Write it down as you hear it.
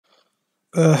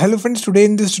Hello friends, today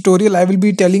in this tutorial I will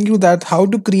be telling you that how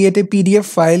to create a PDF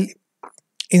file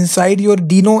inside your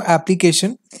Deno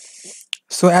application.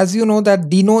 So as you know that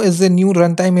Deno is a new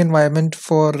runtime environment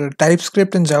for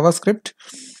TypeScript and JavaScript.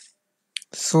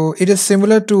 So it is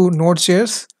similar to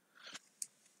Node.js.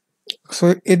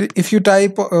 So if you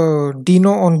type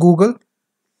Deno on Google,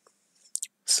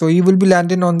 so you will be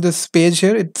landing on this page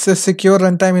here. It's a secure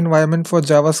runtime environment for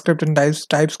JavaScript and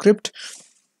TypeScript.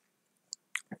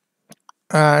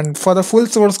 And for the full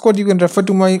source code, you can refer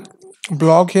to my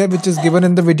blog here, which is given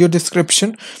in the video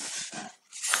description.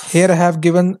 Here I have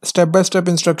given step-by-step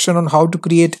instruction on how to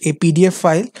create a PDF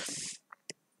file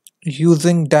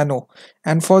using Deno.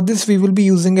 And for this we will be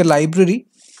using a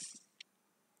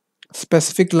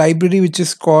specific library which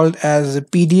is called as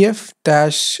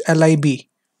PDF-LIB.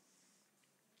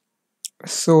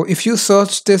 So if you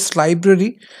search this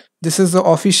library, this is the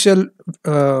official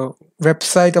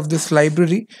website of this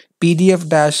library,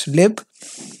 PDF-LIB.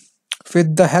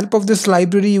 With the help of this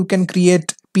library you can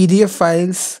create PDF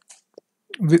files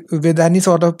with any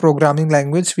sort of programming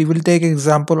language. We will take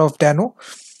example of Deno.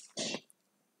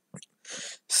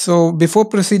 So before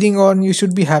proceeding on, you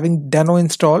should be having Deno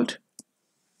installed.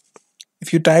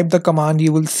 If you type the command,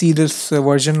 you will see this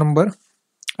version number.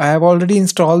 I have already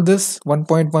installed this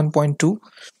 1.1.2.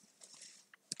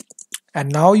 And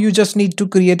now you just need to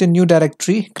create a new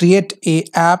directory, create a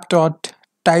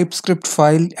app.typescript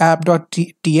file,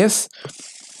 app.ts.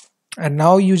 And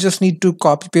now you just need to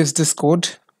copy paste this code.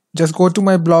 Just go to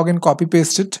my blog and copy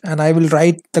paste it, and I will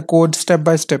write the code step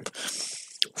by step.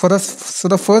 So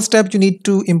the first step, you need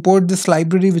to import this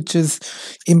library, which is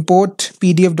import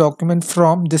PDF document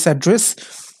from this address.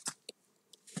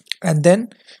 And then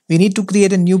we need to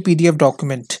create a new PDF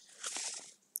document.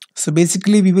 So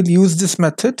basically we will use this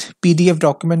method PDF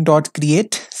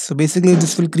document.create. So basically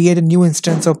this will create a new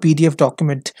instance of PDF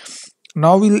document.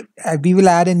 Now we will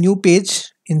add a new page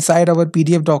inside our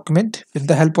PDF document with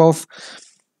the help of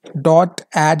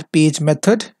 .add page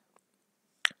method.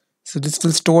 So this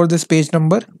will store this page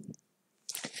number.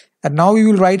 And now we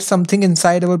will write something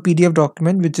inside our PDF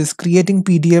document, which is creating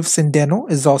PDFs in Deno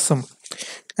is awesome.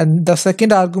 And the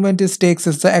second argument is takes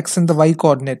is the X and the Y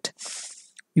coordinate.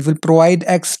 We will provide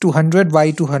X to 100,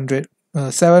 Y to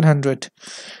 700.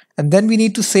 And then we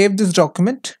need to save this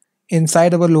document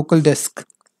inside our local disk.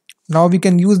 Now we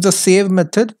can use the save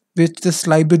method, which this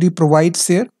library provides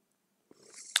here.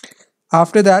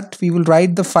 After that, we will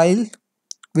write the file,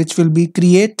 which will be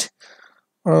create.pdf.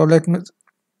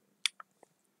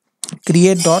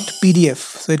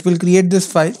 So it will create this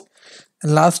file.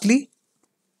 And lastly,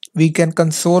 we can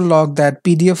console log that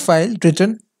PDF file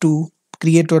written to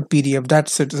create.pdf.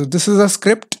 That's it. So this is a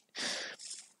script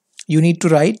you need to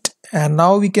write. And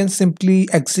now we can simply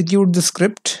execute the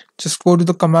script. Just go to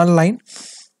the command line.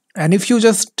 And if you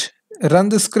just run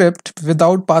the script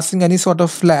without passing any sort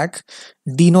of flag,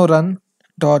 Deno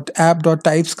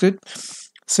run.app.typescript,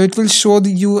 so it will show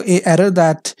you a error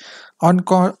that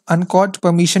uncaught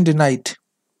permission denied.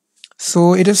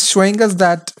 So it is showing us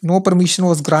that no permission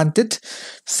was granted.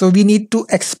 So we need to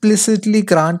explicitly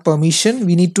grant permission.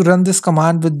 We need to run this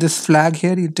command with this flag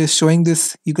here. It is showing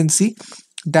this, you can see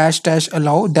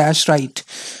 --allow -write.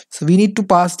 So we need to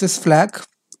pass this flag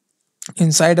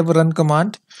inside our run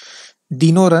command,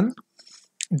 Deno run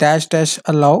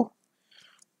 --allow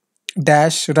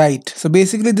 -write. So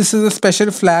basically this is a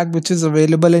special flag which is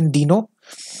available in Deno,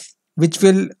 which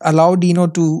will allow Deno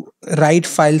to write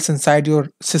files inside your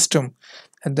system.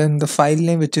 And then the file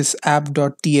name, which is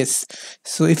app.ts.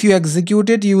 So if you execute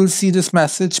it, you will see this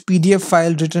message, PDF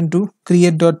file written to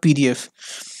create.pdf.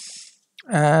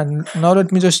 And now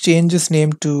let me just change this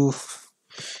name to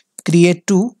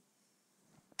create2.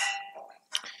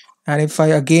 And if I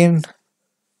again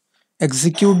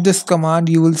execute this command,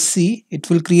 you will see it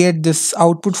will create this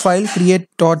output file,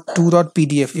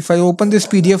 create.2.pdf. If I open this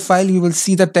PDF file, you will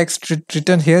see the text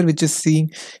written here, which is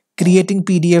saying creating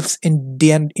PDFs in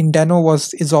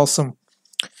Deno is awesome.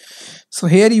 So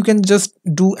here you can just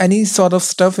do any sort of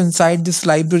stuff inside this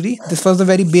library. This was a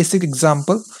very basic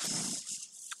example.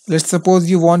 Let's suppose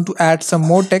you want to add some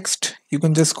more text. You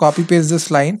can just copy paste this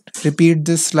line, repeat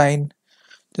this line,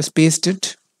 just paste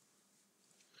it.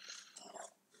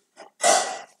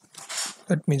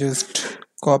 Let me just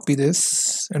copy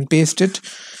this and paste it.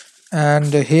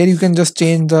 And here you can just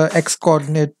change the X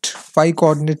coordinate, Y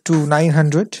coordinate to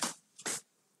 900.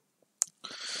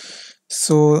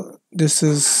 So this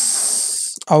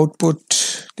is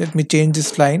output. Let me change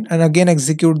this line and again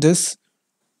execute this.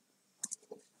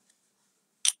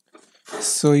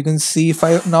 So you can see, if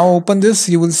I now open this,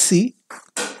 you will see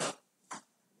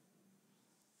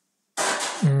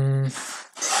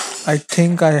I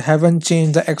think I haven't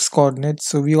changed the x coordinate,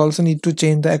 so we also need to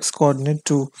change the x coordinate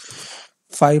to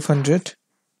 500.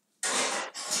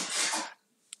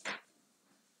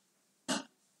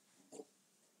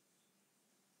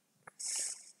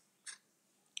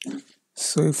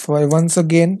 So if I once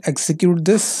again execute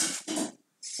this,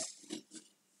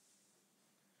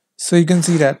 so you can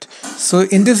see that. So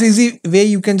in this easy way,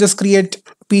 you can just create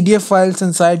PDF files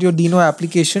inside your Deno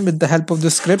application with the help of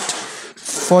the script.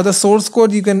 For the source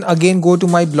code, you can again go to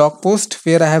my blog post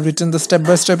where I have written the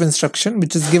step-by-step instruction,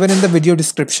 which is given in the video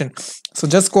description. So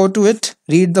just go to it,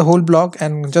 read the whole blog,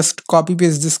 and just copy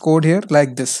paste this code here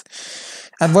like this.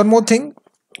 And one more thing,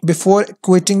 before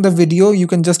quitting the video, you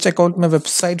can just check out my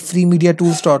website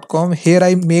freemediatools.com. Here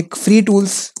I make free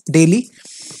tools daily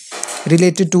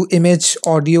related to image,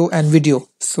 audio, and video.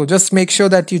 So just make sure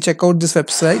that you check out this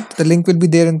website. The link will be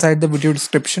there inside the video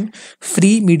description,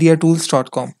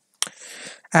 freemediatools.com.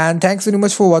 And thanks very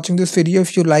much for watching this video.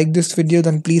 If you like this video,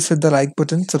 then please hit the like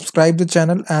button, subscribe the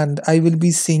channel, and I will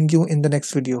be seeing you in the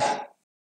next video.